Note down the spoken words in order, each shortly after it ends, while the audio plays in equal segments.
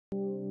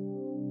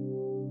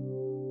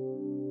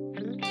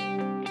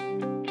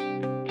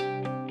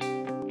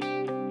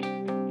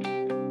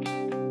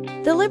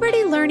The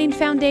Liberty Learning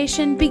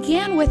Foundation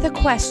began with a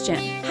question: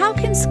 how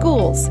can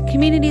schools,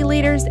 community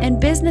leaders, and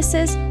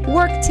businesses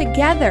work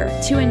together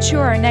to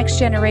ensure our next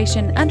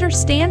generation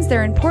understands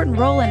their important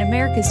role in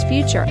America's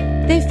future?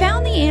 They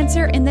found the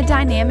answer in the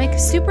dynamic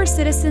Super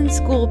Citizen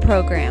School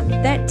program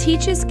that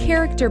teaches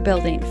character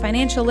building,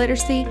 financial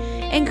literacy,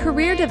 and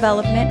career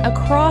development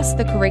across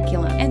the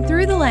curriculum and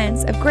through the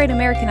lens of great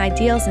American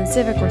ideals and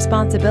civic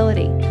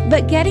responsibility.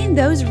 But getting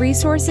those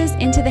resources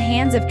into the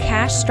hands of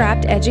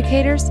cash-strapped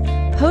educators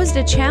posed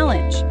a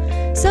challenge.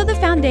 So the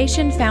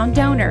foundation found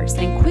donors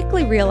and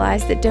quickly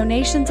realized that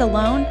donations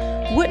alone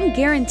wouldn't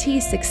guarantee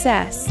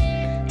success.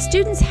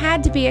 Students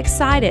had to be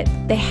excited.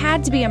 They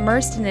had to be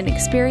immersed in an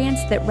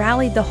experience that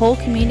rallied the whole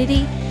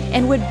community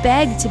and would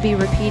beg to be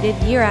repeated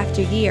year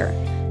after year.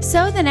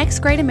 So the Next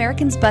Great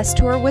Americans bus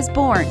tour was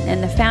born,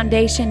 and the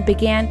foundation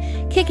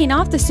began kicking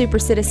off the Super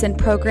Citizen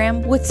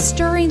program with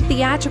stirring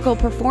theatrical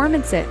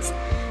performances.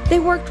 They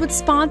worked with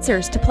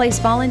sponsors to place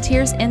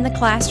volunteers in the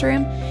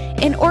classroom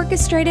and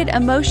orchestrated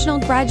emotional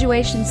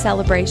graduation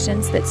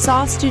celebrations that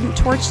saw student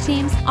torch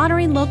teams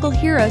honoring local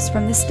heroes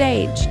from the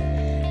stage.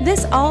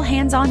 This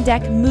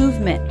all-hands-on-deck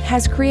movement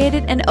has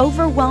created an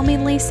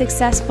overwhelmingly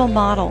successful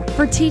model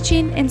for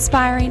teaching,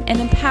 inspiring,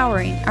 and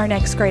empowering our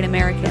next great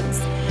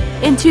Americans.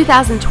 In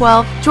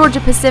 2012,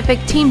 Georgia Pacific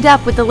teamed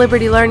up with the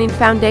Liberty Learning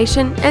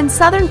Foundation and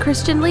Southern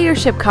Christian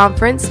Leadership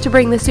Conference to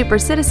bring the Super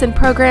Citizen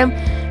program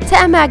to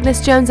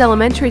M.Agnes Jones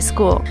Elementary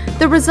School.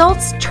 The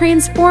results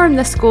transformed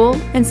the school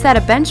and set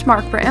a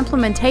benchmark for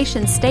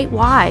implementation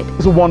statewide.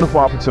 It's a wonderful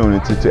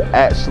opportunity to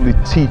actually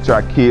teach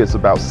our kids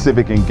about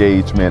civic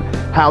engagement,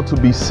 how to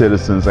be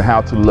citizens, and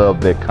how to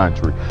love their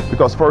country.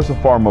 Because first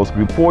and foremost,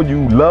 before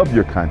you love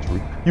your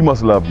country, you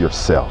must love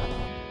yourself.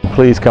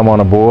 Please come on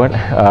aboard.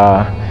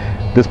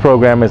 This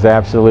program is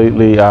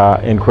absolutely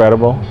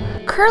incredible.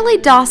 Curly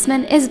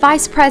Dossman is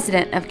Vice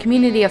President of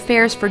Community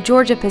Affairs for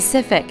Georgia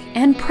Pacific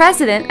and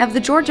President of the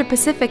Georgia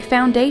Pacific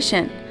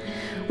Foundation.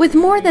 With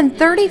more than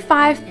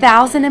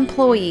 35,000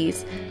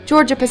 employees,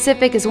 Georgia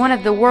Pacific is one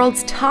of the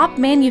world's top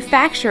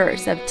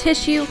manufacturers of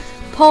tissue,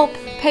 pulp,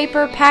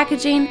 paper,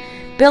 packaging,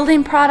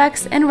 building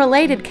products, and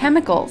related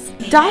chemicals.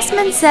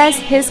 Dossman says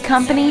his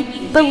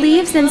company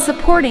believes in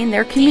supporting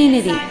their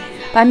community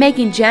by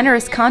making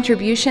generous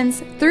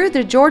contributions through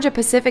the Georgia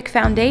Pacific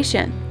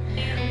Foundation.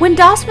 When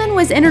Dossman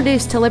was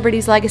introduced to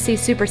Liberty's Legacy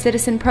Super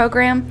Citizen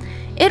program,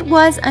 it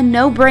was a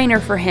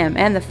no-brainer for him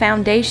and the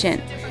foundation.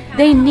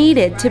 They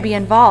needed to be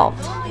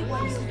involved.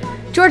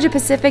 Georgia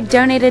Pacific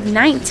donated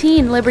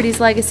 19 Liberty's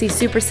Legacy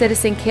Super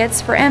Citizen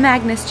kits for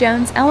M.Agnes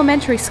Jones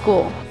Elementary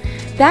School.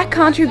 That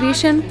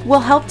contribution will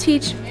help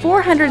teach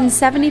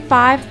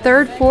 475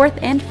 3rd, 4th,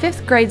 and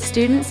 5th grade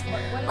students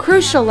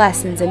crucial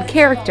lessons in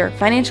character,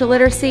 financial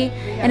literacy,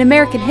 and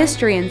American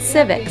history and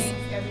civics.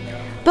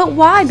 But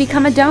why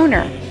become a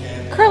donor?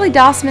 Curly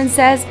Dossman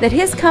says that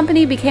his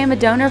company became a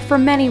donor for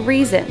many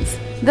reasons.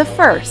 The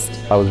first,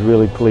 I was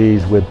really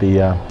pleased with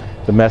the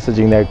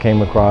messaging that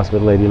came across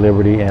with Lady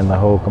Liberty and the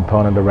whole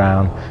component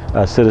around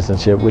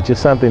citizenship, which is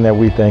something that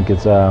we think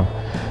is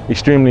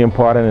extremely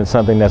important and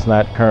something that's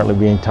not currently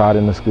being taught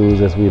in the schools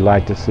as we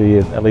like to see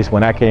it. At least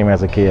when I came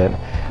as a kid,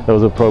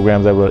 those are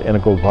programs that were an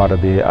integral part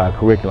of the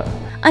curriculum.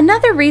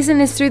 Another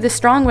reason is through the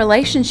strong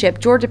relationship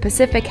Georgia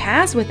Pacific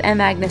has with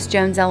M.Agnes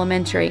Jones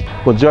Elementary.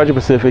 Well, Georgia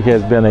Pacific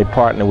has been a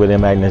partner with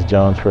M.Agnes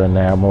Jones for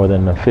now more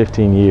than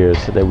 15 years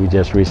that we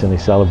just recently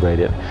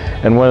celebrated.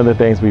 And one of the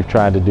things we've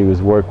tried to do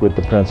is work with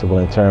the principal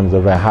in terms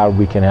of how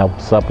we can help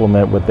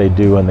supplement what they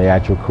do in the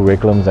actual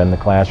curriculums and the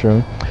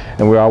classroom.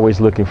 And we're always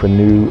looking for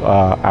new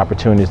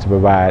opportunities to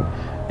provide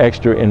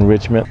extra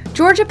enrichment.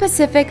 Georgia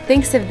Pacific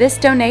thinks of this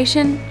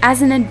donation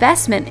as an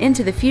investment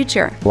into the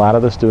future. A lot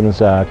of the students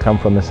come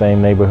from the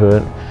same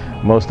neighborhood.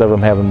 Most of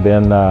them haven't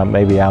been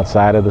maybe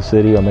outside of the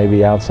city or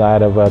maybe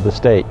outside of the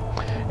state.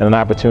 And an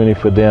opportunity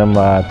for them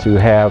to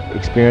have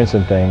experience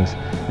in things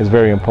is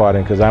very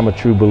important, because I'm a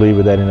true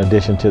believer that in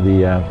addition to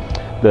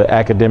the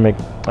academic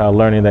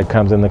learning that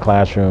comes in the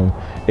classroom,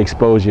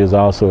 exposure is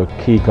also a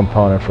key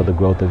component for the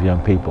growth of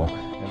young people.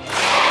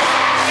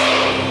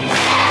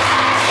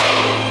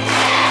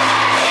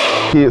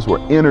 Kids were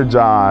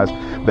energized,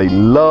 they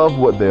loved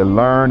what they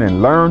learned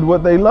and learned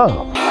what they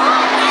love.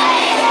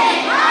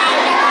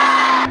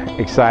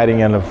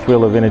 Exciting and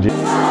full of energy.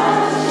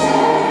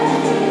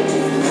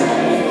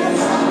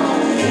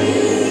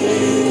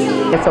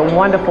 It's a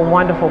wonderful,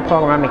 wonderful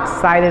program. I'm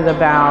excited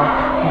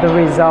about the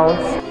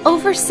results.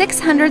 Over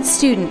 600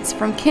 students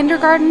from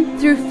kindergarten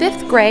through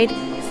 5th grade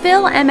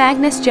fill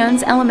M.Agnes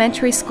Jones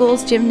Elementary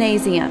School's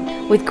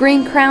gymnasium. With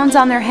green crowns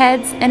on their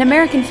heads and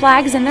American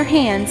flags in their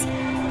hands,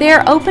 they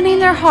are opening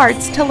their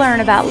hearts to learn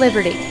about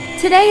liberty.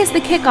 Today is the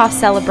kickoff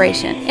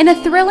celebration. In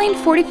a thrilling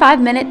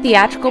 45-minute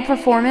theatrical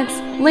performance,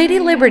 Lady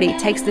Liberty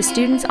takes the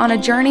students on a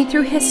journey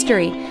through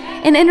history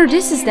and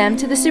introduces them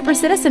to the Super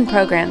Citizen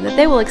program that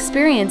they will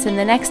experience in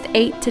the next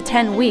 8 to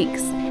 10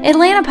 weeks.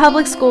 Atlanta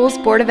Public Schools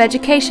Board of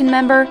Education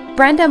member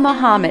Brenda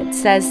Mohammed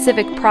says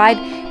civic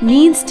pride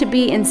needs to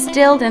be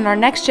instilled in our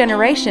next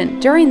generation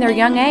during their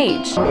young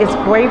age. It's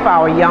great for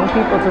our young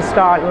people to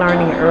start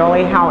learning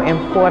early how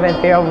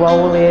important their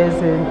role is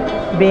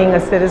in being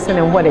a citizen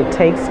and what it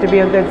takes to be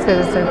a good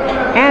citizen,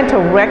 and to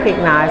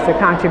recognize the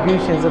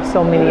contributions of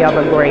so many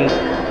other great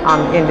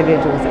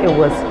individuals. It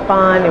was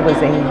fun, it was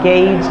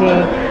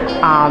engaging,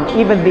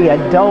 even the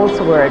adults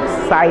were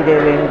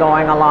excited and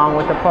going along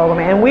with the program,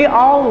 and we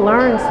all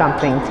learned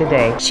something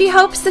today. She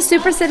hopes the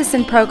Super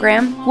Citizen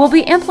program will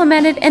be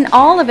implemented in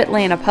all of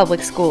Atlanta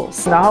public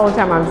schools. The whole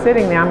time I'm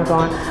sitting there, I'm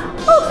going,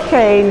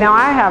 okay, now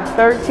I have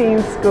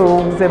 13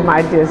 schools in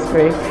my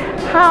district.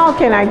 How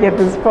can I get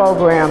this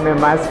program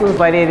in my schools?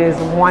 But it is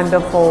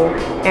wonderful,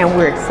 and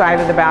we're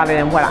excited about it.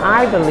 And what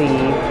I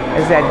believe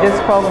is that this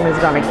program is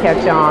going to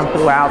catch on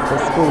throughout the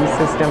school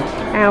system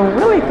and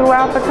really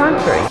throughout the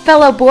country.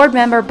 Fellow board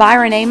member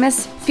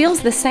M.Agnes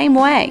feels the same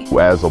way.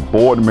 As a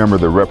board member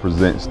that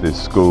represents this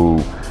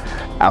school,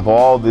 after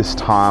all this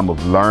time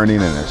of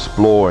learning and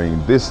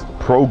exploring, this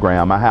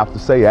program, I have to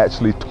say,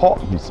 actually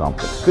taught me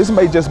something. This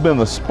may just been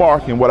a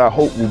spark in what I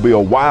hope will be a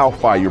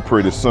wildfire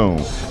pretty soon.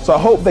 So I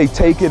hope they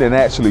take it and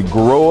actually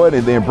grow it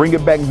and then bring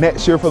it back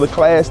next year for the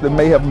class that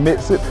may have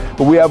missed it.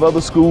 But we have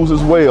other schools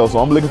as well, so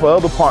I'm looking for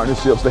other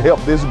partnerships to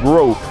help this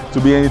grow to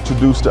be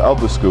introduced to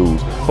other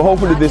schools. But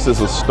hopefully this is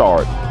a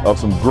start of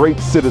some great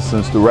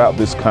citizens throughout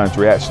this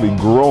country actually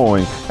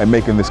growing and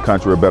making this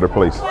country a better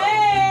place.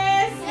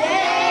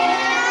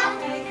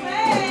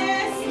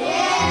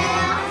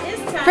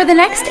 For the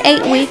next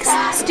 8 weeks,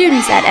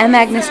 students at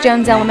M.Agnes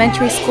Jones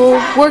Elementary School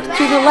worked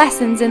through the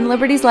lessons in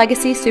Liberty's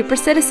Legacy Super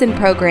Citizen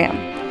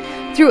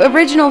program. Through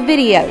original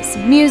videos,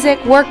 music,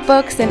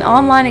 workbooks, and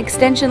online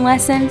extension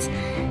lessons,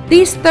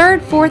 these 3rd,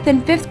 4th,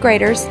 and 5th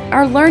graders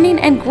are learning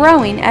and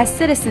growing as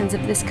citizens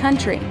of this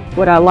country.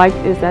 What I like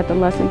is that the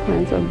lesson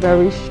plans are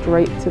very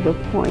straight to the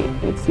point.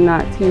 It's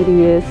not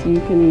tedious.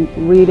 You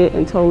can read it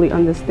and totally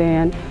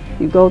understand.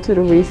 You go to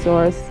the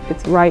resource,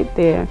 it's right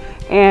there,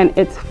 and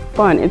it's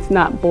fun. It's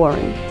not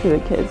boring to the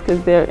kids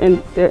because they're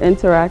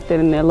interacting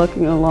and they're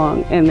looking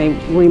along and they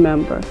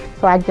remember.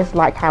 So I just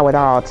like how it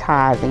all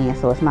ties in,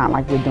 so it's not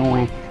like we're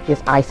doing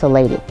this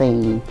isolated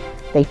thing.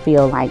 They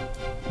feel like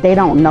they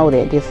don't know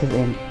that this is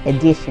in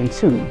addition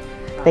to.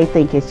 They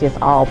think it's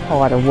just all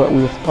part of what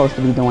we were supposed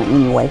to be doing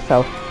anyway,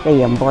 so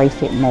they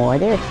embrace it more.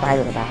 They're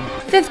excited about it.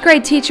 5th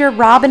grade teacher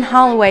Robin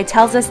Holloway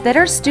tells us that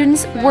her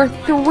students were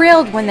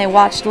thrilled when they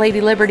watched Lady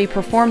Liberty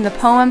perform the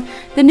poem,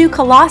 The New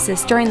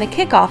Colossus, during the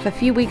kickoff a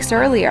few weeks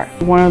earlier.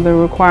 One of the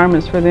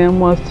requirements for them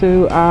was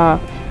to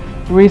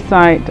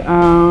recite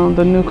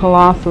The New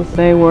Colossus.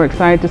 They were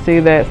excited to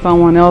see that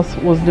someone else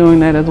was doing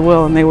that as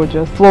well, and they were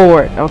just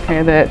floored,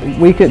 okay, that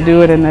we could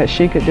do it and that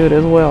she could do it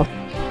as well.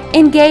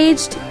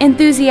 Engaged,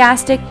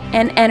 enthusiastic,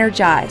 and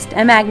energized,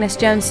 M.Agnes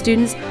Jones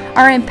students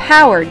are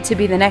empowered to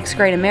be the next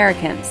great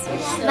Americans.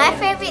 My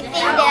favorite thing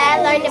that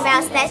I learned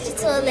about Statue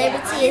of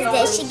Liberty is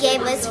that she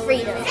gave us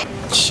freedom.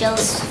 It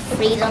shows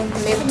freedom,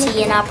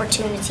 liberty, and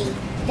opportunity.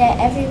 That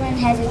everyone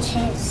has a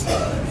chance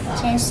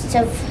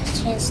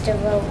to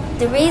vote.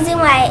 The reason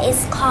why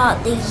it's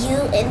called the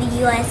U in the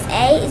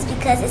USA is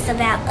because it's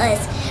about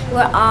us.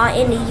 We're all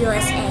in the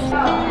USA.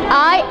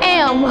 I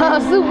am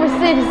a super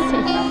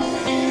citizen.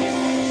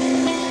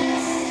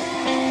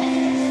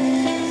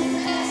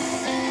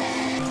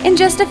 In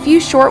just a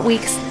few short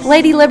weeks,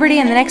 Lady Liberty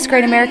and the Next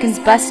Great Americans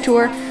bus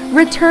tour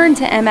returned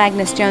to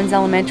M.Agnes Jones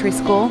Elementary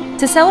School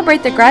to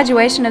celebrate the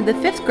graduation of the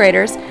 5th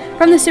graders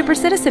from the Super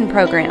Citizen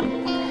program.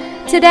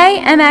 Today,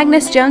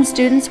 M.Agnes Jones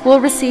students will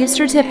receive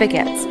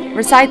certificates,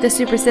 recite the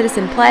Super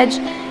Citizen Pledge,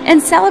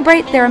 and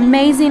celebrate their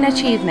amazing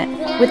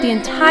achievement with the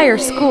entire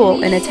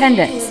school in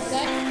attendance.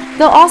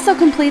 They'll also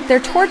complete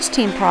their torch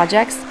team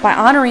projects by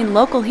honoring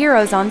local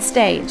heroes on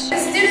stage. The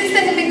students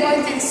that have been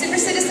going through the Super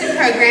Citizen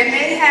program,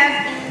 they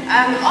have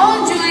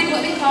all joined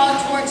what we call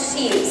torch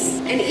teams.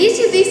 And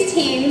each of these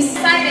teams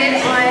decided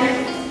on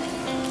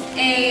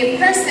a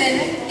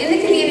person in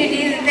the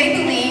community that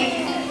they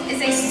believe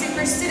is a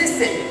super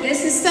citizen.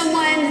 This is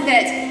someone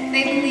that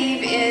they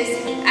believe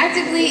is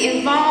actively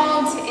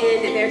involved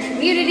in their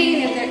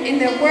community, in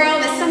their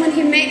world. It's someone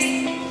who makes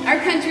our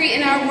country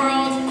and our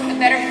world a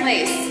better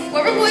place.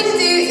 What we're going to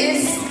do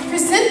is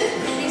present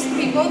these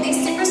people,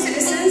 these super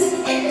citizens,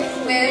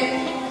 with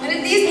one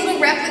of these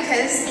little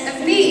replicas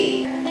of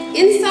me.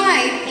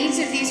 Inside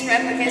each of these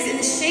replicas, in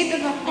the shape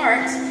of a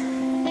heart,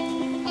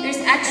 there's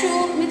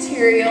actual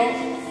material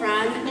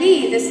from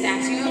me, the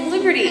Statue of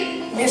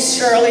Liberty. Miss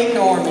Shirley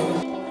Norman.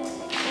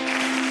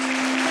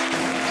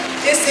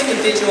 This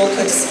individual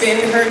could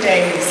spend her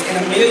days in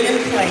a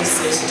million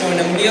places doing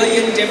a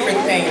million different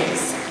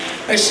things,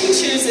 but she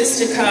chooses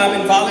to come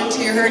and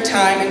volunteer her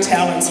time and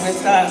talents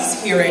with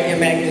us here at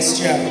M.Agnes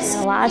Jones.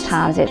 A lot of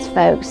times it's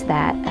folks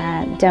that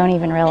don't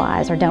even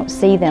realize or don't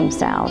see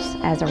themselves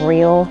as a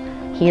real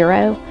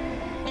hero,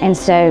 and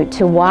so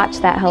to watch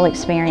that whole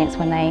experience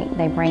when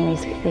they bring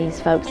these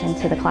folks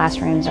into the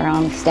classrooms or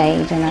on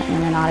stage in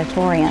an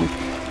auditorium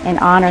and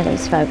honor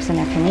these folks in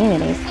their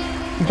communities,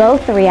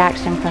 both the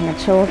reaction from the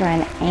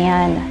children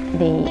and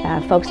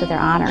the folks that they're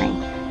honoring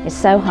is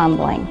so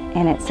humbling,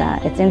 and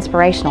it's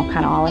inspirational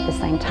kind of all at the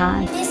same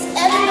time.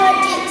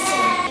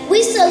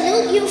 We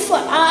salute you for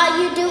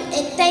all you do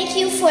and thank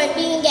you for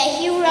being a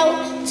hero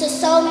to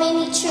so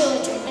many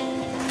children.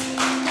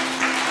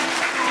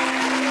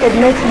 It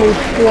makes me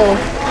feel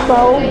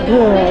so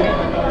good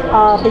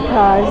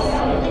because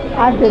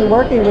I've been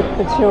working with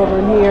the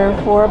children here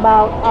for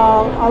about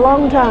a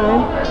long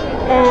time,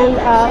 and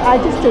I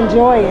just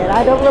enjoy it.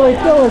 I don't really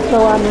feel as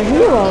though I'm a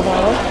hero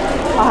though.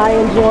 I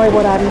enjoy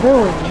what I'm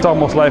doing. It's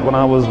almost like when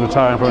I was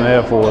retiring from the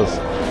Air Force,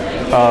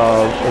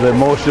 the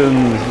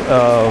emotions,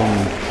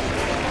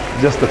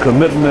 just the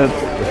commitment,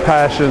 the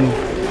passion,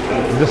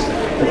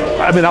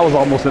 I was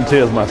almost in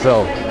tears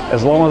myself.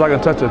 As long as I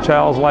can touch a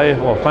child's life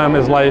or a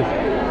family's life,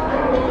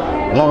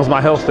 as long as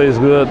my health stays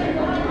good,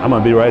 I'm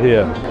going to be right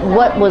here.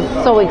 What was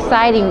so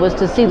exciting was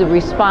to see the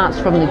response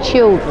from the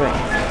children.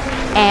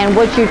 And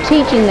what you're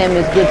teaching them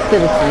is good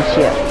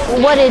citizenship.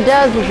 What it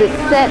does is it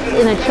sets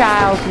in a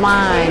child's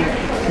mind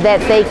that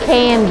they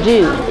can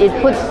do.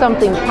 It puts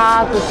something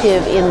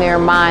positive in their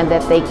mind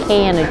that they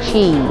can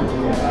achieve.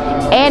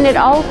 And it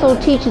also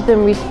teaches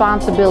them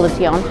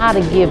responsibility on how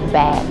to give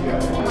back.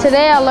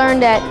 Today I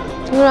learned that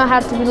you don't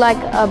have to be like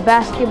a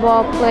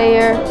basketball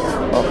player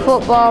or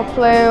football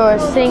player or a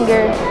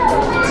singer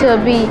to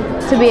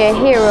be a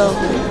hero.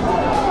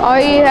 All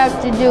you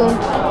have to do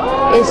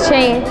is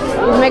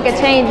make a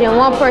change in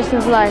one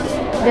person's life,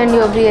 then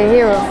you'll be a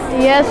hero.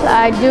 Yes,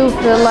 I do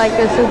feel like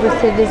a super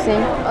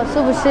citizen. A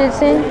super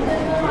citizen,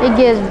 it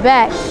gives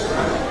back.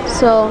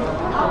 So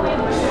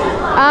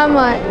I'm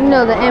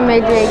the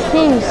M.Agnes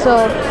king,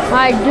 so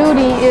my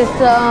duty is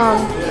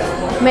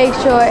to make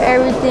sure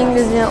everything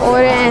is in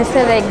order and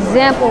set an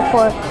example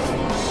for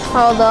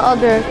all the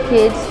other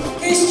kids.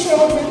 These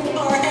children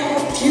are our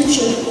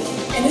future,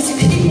 and it's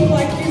people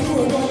like you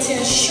who are going to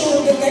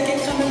ensure that they can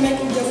come and make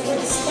a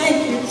difference.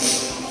 Thank you.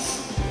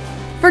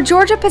 For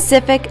Georgia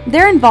Pacific,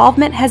 their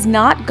involvement has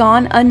not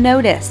gone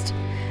unnoticed.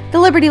 The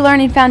Liberty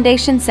Learning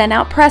Foundation sent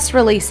out press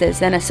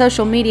releases and a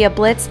social media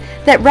blitz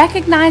that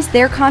recognized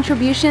their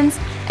contributions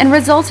and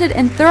resulted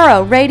in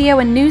thorough radio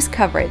and news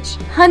coverage.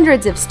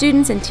 Hundreds of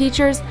students and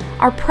teachers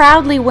are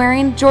proudly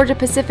wearing Georgia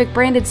Pacific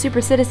branded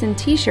Super Citizen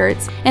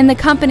t-shirts, and the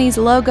company's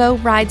logo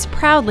rides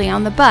proudly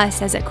on the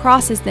bus as it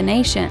crosses the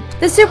nation.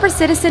 The Super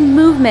Citizen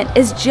movement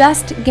is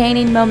just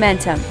gaining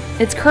momentum.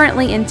 It's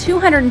currently in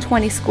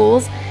 220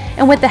 schools,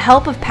 and with the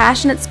help of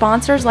passionate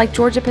sponsors like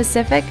Georgia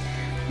Pacific,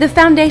 the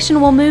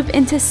foundation will move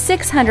into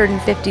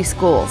 650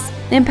 schools,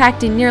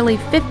 impacting nearly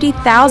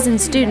 50,000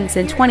 students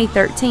in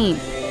 2013.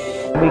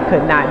 We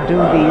could not do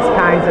these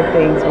kinds of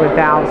things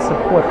without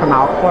support from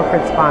our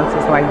corporate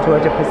sponsors like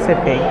Georgia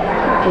Pacific,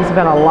 who's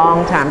been a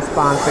long-time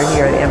sponsor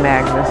here at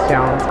M.Agnes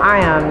Jones. I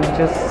am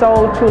just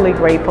so truly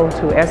grateful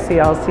to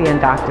SCLC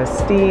and Dr.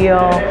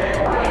 Steele.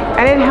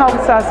 And it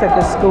helps us at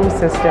the school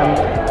system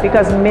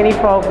because many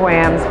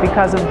programs,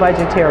 because of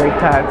budgetary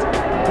cuts,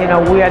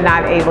 we are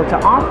not able to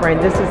offer,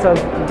 and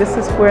this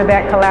is where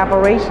that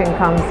collaboration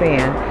comes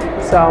in.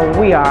 So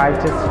we are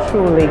just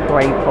truly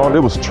grateful. It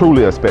was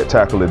truly a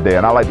spectacular day,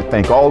 and I'd like to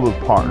thank all the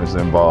partners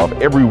involved,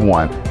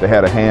 everyone that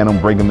had a hand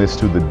on bringing this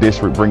to the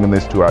district, bringing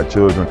this to our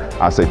children.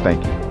 I say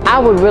thank you. I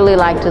would really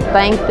like to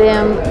thank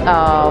them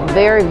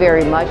very,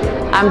 very much.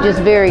 I'm just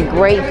very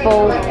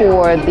grateful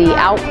for the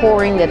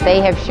outpouring that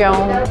they have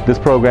shown. This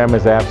program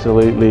is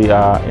absolutely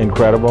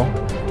incredible.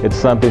 It's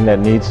something that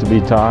needs to be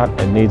taught.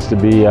 It needs to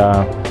be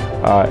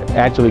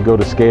actually go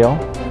to scale,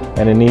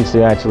 and it needs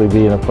to actually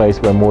be in a place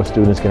where more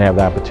students can have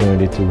the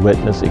opportunity to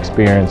witness,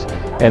 experience,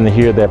 and to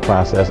hear that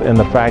process. And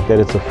the fact that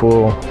it's a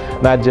full,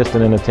 not just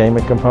an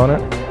entertainment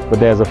component,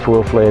 but there's a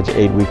full-fledged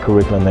 8-week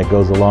curriculum that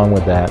goes along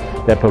with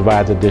that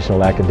provides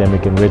additional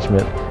academic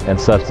enrichment and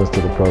substance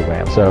to the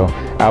program. So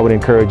I would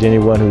encourage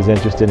anyone who's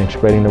interested in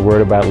spreading the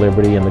word about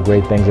liberty and the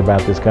great things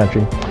about this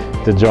country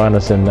to join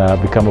us and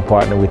become a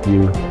partner with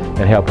you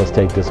and help us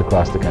take this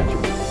across the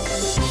country.